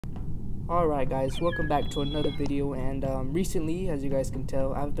Alright guys, welcome back to another video. And recently, as you guys can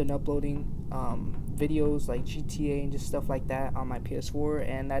tell, I've been uploading videos like GTA and just stuff like that on my PS4,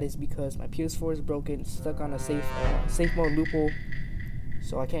 and that is because my PS4 is broken, stuck on a safe mode loophole,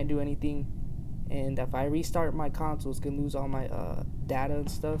 so I can't do anything. And if I restart my console, it's gonna lose all my data and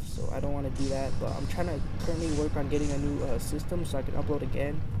stuff, so I don't want to do that. But I'm trying to currently work on getting a new system so I can upload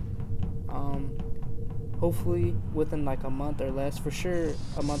again. Hopefully within like a month or less, for sure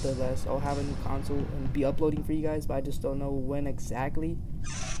a month or less, I'll have a new console and be uploading for you guys, but I just don't know when exactly.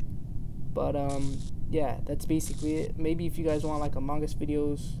 But yeah, that's basically it. Maybe if you guys want like Among Us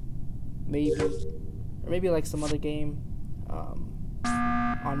videos, maybe, or maybe like some other game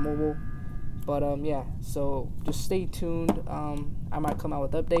on mobile. But yeah, so just stay tuned. I might come out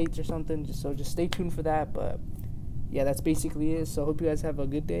with updates or something, just stay tuned for that. But yeah, that's basically it. So hope you guys have a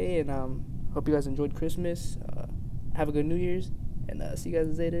good day, and hope you guys enjoyed Christmas. Have a good New Year's, and see you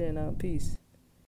guys later, and peace.